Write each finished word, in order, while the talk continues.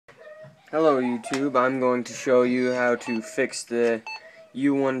Hello YouTube, I'm going to show you how to fix the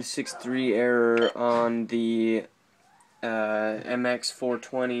u163 error on the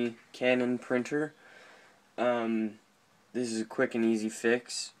MX420 Canon printer. This is a quick and easy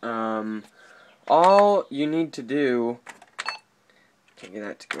fix. All you need to do, can't get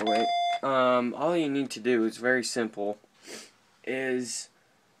that to go away, all you need to do is very simple, is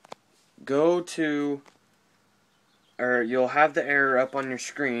go to, or you'll have the error up on your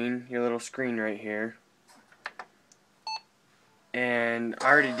screen, your little screen right here. And I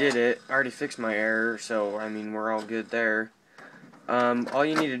already did it. I already fixed my error, so I mean we're all good there. All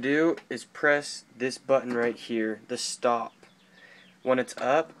you need to do is press this button right here, the stop. When it's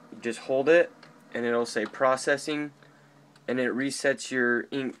up, just hold it, and it'll say processing, and it resets your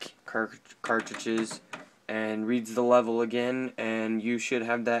ink cartridges and reads the level again, and you should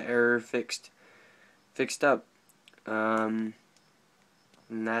have that error fixed up. And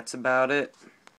that's about it.